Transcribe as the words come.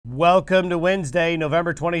Welcome to Wednesday,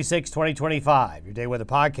 November 26, 2025, your DayWeather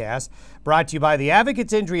Podcast, brought to you by the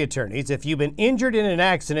Advocates Injury Attorneys. If you've been injured in an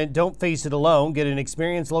accident, don't face it alone. Get an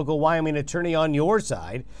experienced local Wyoming attorney on your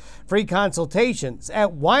side. Free consultations at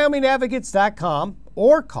wyomingadvocates.com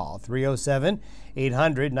or call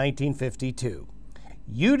 307-800-1952.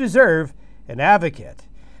 You deserve an advocate.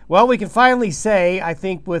 Well, we can finally say, I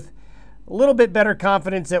think with a little bit better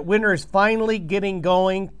confidence, that winter is finally getting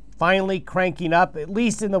going, finally cranking up, at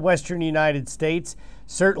least in the western United States.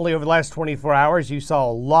 Certainly over the last 24 hours, you saw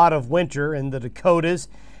a lot of winter in the Dakotas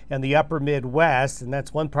and the upper Midwest, and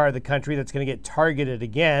that's one part of the country that's going to get targeted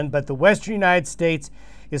again. But the western United States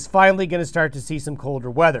is finally going to start to see some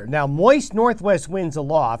colder weather. Now, moist northwest winds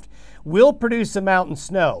aloft will produce some mountain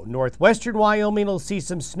snow. Northwestern Wyoming will see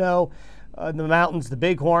some snow. In the mountains, the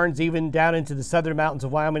Bighorns, even down into the southern mountains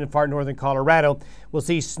of Wyoming and far northern Colorado, we'll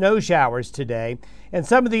see snow showers today, and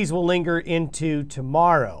some of these will linger into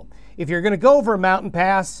tomorrow. If you're going to go over a mountain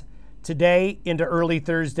pass today into early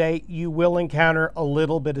Thursday, you will encounter a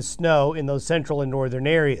little bit of snow in those central and northern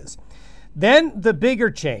areas. Then the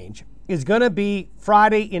bigger change is going to be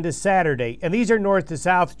Friday into Saturday, and these are north to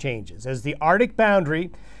south changes. As the Arctic boundary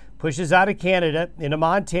pushes out of Canada into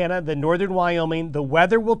Montana, then northern Wyoming, the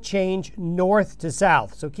weather will change north to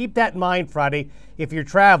south. So keep that in mind Friday if you're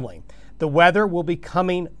traveling. The weather will be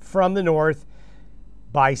coming from the north.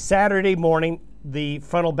 By Saturday morning, the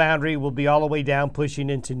frontal boundary will be all the way down,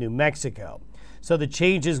 pushing into New Mexico. So the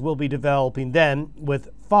changes will be developing then with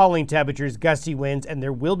falling temperatures, gusty winds, and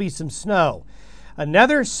there will be some snow.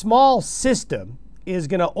 Another small system is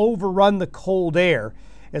going to overrun the cold air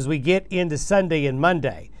as we get into Sunday and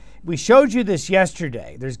Monday. We showed you this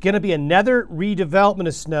yesterday. There's going to be another redevelopment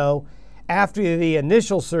of snow after the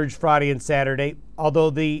initial surge Friday and Saturday,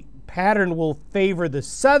 although the pattern will favor the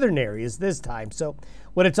southern areas this time. So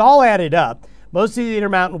when it's all added up, most of the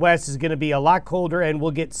Intermountain West is going to be a lot colder and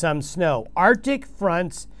we'll get some snow. Arctic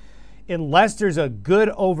fronts, unless there's a good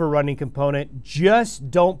overrunning component,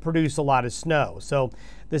 just don't produce a lot of snow. So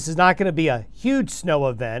this is not going to be a huge snow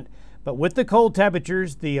event, but with the cold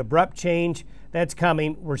temperatures, the abrupt change that's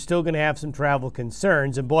coming, we're still going to have some travel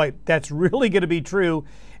concerns. And boy, that's really going to be true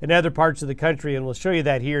in other parts of the country, and we'll show you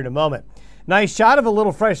that here in a moment. Nice shot of a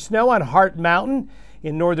little fresh snow on Hart Mountain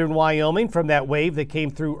in northern Wyoming from that wave that came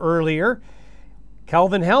through earlier.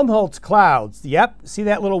 Kelvin-Helmholtz clouds. Yep, see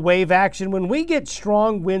that little wave action? When we get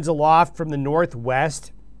strong winds aloft from the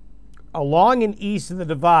northwest, along and east of the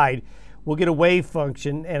divide, we'll get a wave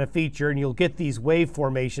function and a feature, and you'll get these wave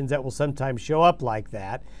formations that will sometimes show up like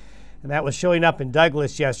that. And that was showing up in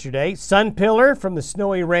Douglas yesterday. Sun pillar from the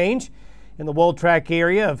Snowy Range in the Wold Track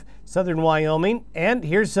area of southern Wyoming. And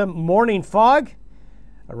here's some morning fog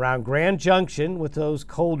around Grand Junction with those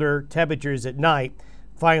colder temperatures at night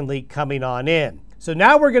finally coming on in. So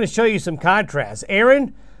now we're going to show you some contrasts.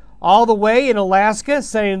 Aaron, all the way in Alaska,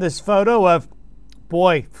 sending this photo of,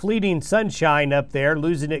 boy, fleeting sunshine up there,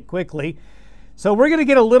 losing it quickly. So we're going to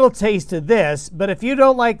get a little taste of this, but if you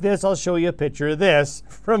don't like this, I'll show you a picture of this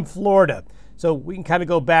from Florida. So we can kind of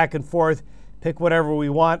go back and forth, pick whatever we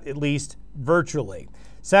want, at least virtually.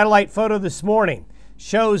 Satellite photo this morning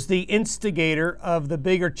shows the instigator of the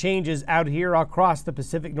bigger changes out here across the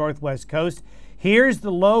Pacific Northwest coast. Here's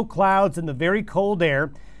the low clouds and the very cold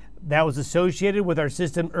air that was associated with our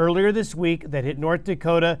system earlier this week that hit North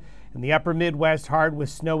Dakota and the upper Midwest hard with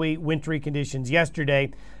snowy, wintry conditions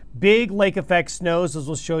yesterday. Big lake effect snows, as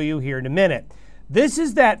we'll show you here in a minute. This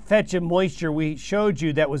is that fetch of moisture we showed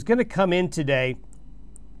you that was going to come in today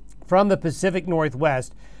from the Pacific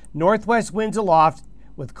Northwest. Northwest winds aloft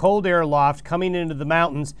with cold air aloft coming into the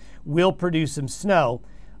mountains will produce some snow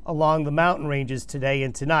along the mountain ranges today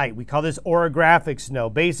and tonight. We call this orographic snow,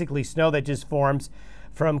 basically snow that just forms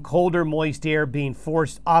from colder, moist air being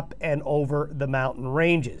forced up and over the mountain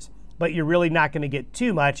ranges. But you're really not going to get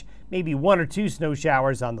too much, maybe one or two snow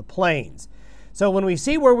showers on the plains. So when we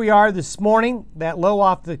see where we are this morning, that low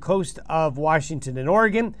off the coast of Washington and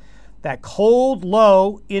Oregon, that cold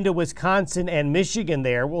low into Wisconsin and Michigan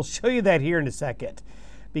there, we'll show you that here in a second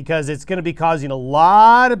because it's going to be causing a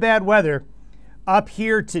lot of bad weather up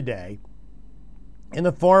here today in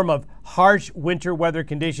the form of harsh winter weather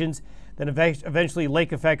conditions, then eventually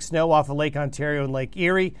lake effect snow off of Lake Ontario and Lake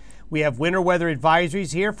Erie. We have winter weather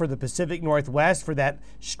advisories here for the Pacific Northwest for that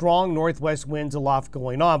strong northwest winds aloft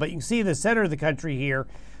going on. But you can see the center of the country here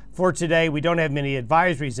for today. We don't have many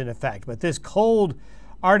advisories in effect, but this cold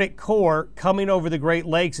Arctic core coming over the Great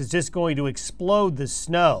Lakes is just going to explode the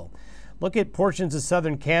snow. Look at portions of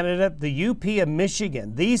southern Canada, the UP of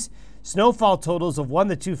Michigan. These snowfall totals of 1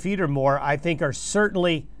 to 2 feet or more, I think, are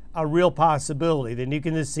certainly a real possibility. Then you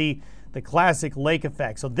can just see the classic lake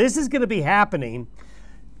effect. So this is going to be happening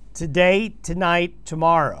today, tonight,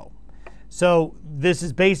 tomorrow. So this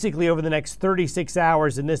is basically over the next 36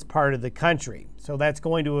 hours in this part of the country. So that's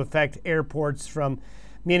going to affect airports from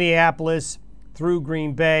Minneapolis through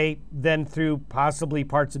Green Bay, then through possibly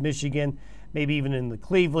parts of Michigan, maybe even in the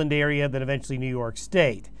Cleveland area, then eventually New York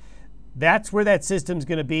State. That's where that system's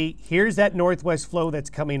going to be. Here's that northwest flow that's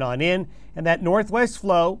coming on in, and that northwest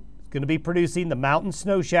flow is going to be producing the mountain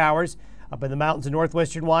snow showers up in the mountains of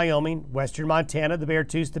northwestern Wyoming, western Montana, the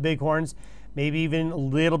Beartooths, the Bighorns, maybe even a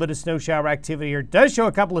little bit of snow shower activity here. It does show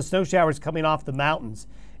a couple of snow showers coming off the mountains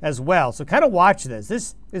as well. So kind of watch this.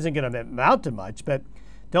 This isn't going to amount to much, but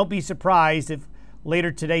don't be surprised if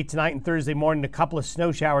later today, tonight, and Thursday morning, a couple of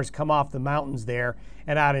snow showers come off the mountains there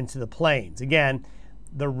and out into the plains. Again,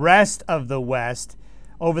 the rest of the West,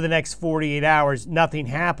 over the next 48 hours, nothing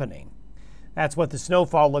happening. That's what the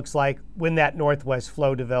snowfall looks like when that northwest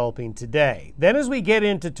flow developing today. Then as we get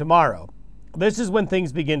into tomorrow, this is when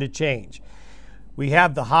things begin to change. We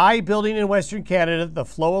have the high building in Western Canada, the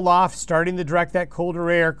flow aloft starting to direct that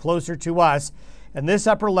colder air closer to us. And this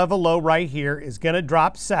upper level low right here is going to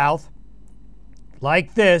drop south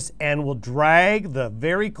like this and will drag the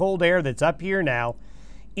very cold air that's up here now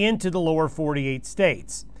into the lower 48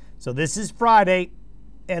 states. So this is Friday,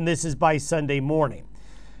 and this is by Sunday morning.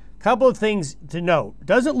 Couple of things to note.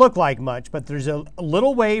 Doesn't look like much, but there's a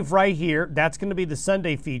little wave right here. That's going to be the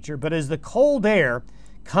Sunday feature. But as the cold air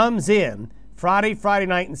comes in Friday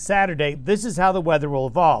night, and Saturday, this is how the weather will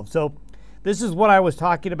evolve. So this is what I was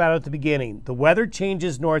talking about at the beginning. The weather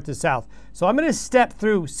changes north to south. So I'm going to step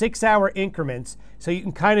through 6-hour increments so you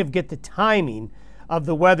can kind of get the timing of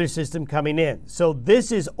the weather system coming in. So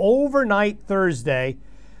this is overnight Thursday,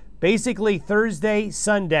 basically Thursday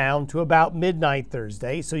sundown to about midnight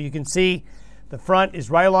Thursday. So you can see the front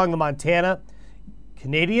is right along the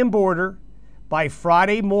Montana-Canadian border. By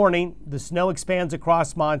Friday morning, the snow expands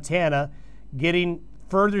across Montana, getting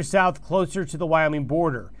further south, closer to the Wyoming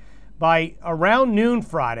border. By around noon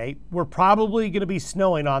Friday, we're probably going to be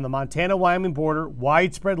snowing on the Montana-Wyoming border,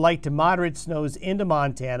 widespread light to moderate snows into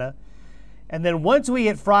Montana. And then once we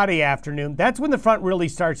hit Friday afternoon, that's when the front really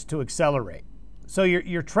starts to accelerate. So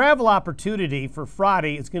your travel opportunity for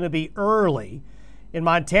Friday is going to be early. In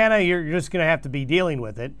Montana, you're just going to have to be dealing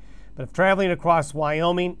with it. But if traveling across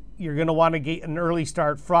Wyoming, you're going to want to get an early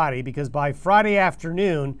start Friday, because by Friday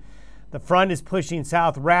afternoon, the front is pushing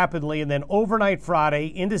south rapidly, and then overnight Friday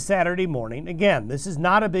into Saturday morning. Again, this is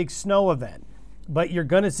not a big snow event, but you're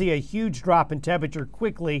going to see a huge drop in temperature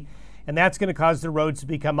quickly, and that's going to cause the roads to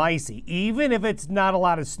become icy. Even if it's not a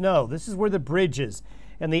lot of snow, this is where the bridges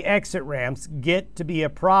and the exit ramps get to be a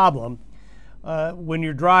problem when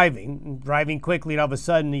you're driving quickly, and all of a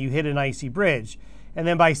sudden you hit an icy bridge. And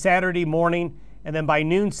then by Saturday morning, and then by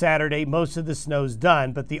noon Saturday, most of the snow's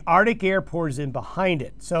done, but the Arctic air pours in behind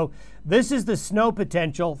it. So this is the snow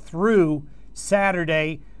potential through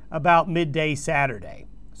Saturday, about midday Saturday.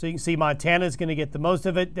 So you can see Montana's going to get the most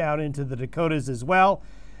of it, down into the Dakotas as well.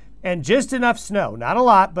 And just enough snow, not a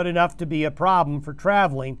lot, but enough to be a problem for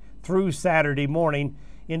traveling through Saturday morning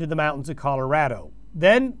into the mountains of Colorado.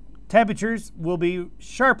 Then temperatures will be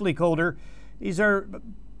sharply colder. These are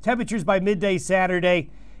temperatures by midday Saturday,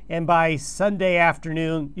 and by Sunday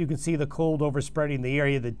afternoon, you can see the cold overspreading the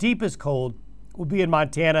area. The deepest cold will be in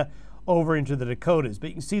Montana over into the Dakotas, but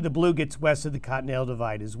you can see the blue gets west of the Continental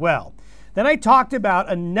Divide as well. Then I talked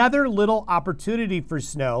about another little opportunity for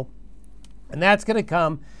snow, and that's going to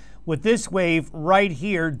come with this wave right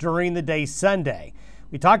here during the day Sunday.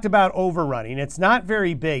 We talked about overrunning. It's not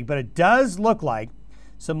very big, but it does look like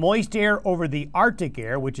some moist air over the Arctic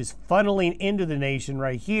air, which is funneling into the nation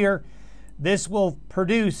right here. This will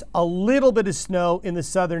produce a little bit of snow in the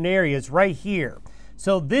southern areas right here.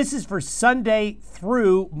 So this is for Sunday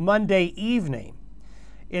through Monday evening.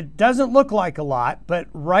 It doesn't look like a lot, but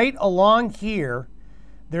right along here,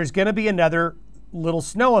 there's going to be another little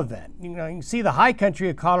snow event. You can see the high country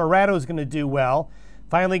of Colorado is going to do well.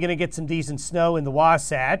 Finally going to get some decent snow in the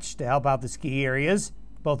Wasatch to help out the ski areas,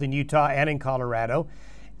 both in Utah and in Colorado.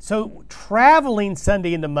 So traveling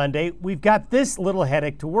Sunday into Monday, we've got this little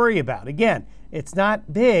headache to worry about. Again, it's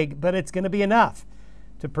not big, but it's going to be enough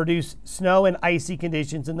to produce snow and icy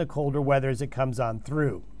conditions in the colder weather as it comes on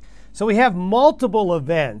through. So we have multiple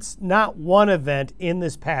events, not one event in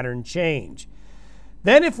this pattern change.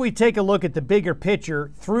 Then if we take a look at the bigger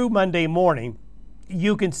picture through Monday morning,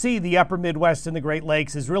 you can see the upper Midwest and the Great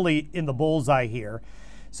Lakes is really in the bullseye here.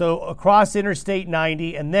 So across Interstate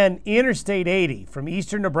 90 and then Interstate 80 from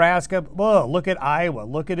eastern Nebraska, whoa, look at Iowa,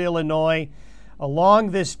 look at Illinois,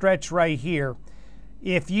 along this stretch right here.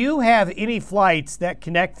 If you have any flights that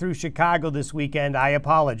connect through Chicago this weekend, I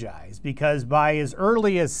apologize, because by as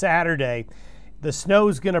early as Saturday, the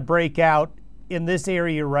snow's going to break out in this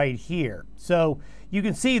area right here. So you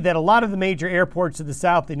can see that a lot of the major airports to the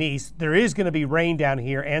south and east, there is going to be rain down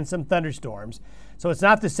here and some thunderstorms. So it's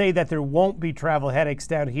not to say that there won't be travel headaches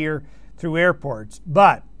down here through airports,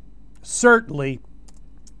 but certainly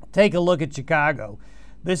take a look at Chicago.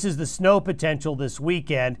 This is the snow potential this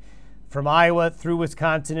weekend from Iowa through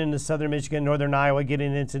Wisconsin into southern Michigan, northern Iowa,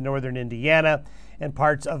 getting into northern Indiana, and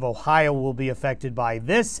parts of Ohio will be affected by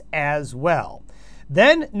this as well.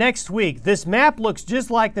 Then next week, this map looks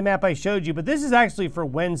just like the map I showed you, but this is actually for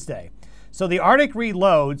Wednesday. So the Arctic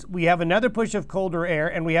reloads, we have another push of colder air,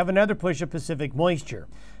 and we have another push of Pacific moisture.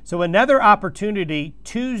 So another opportunity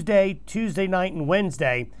Tuesday night, and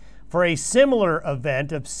Wednesday for a similar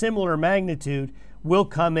event of similar magnitude will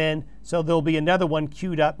come in. So there'll be another one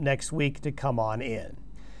queued up next week to come on in.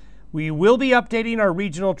 We will be updating our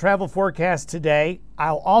regional travel forecast today.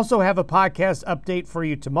 I'll also have a podcast update for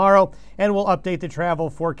you tomorrow, and we'll update the travel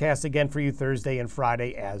forecast again for you Thursday and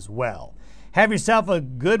Friday as well. Have yourself a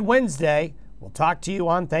good Wednesday. We'll talk to you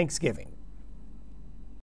on Thanksgiving.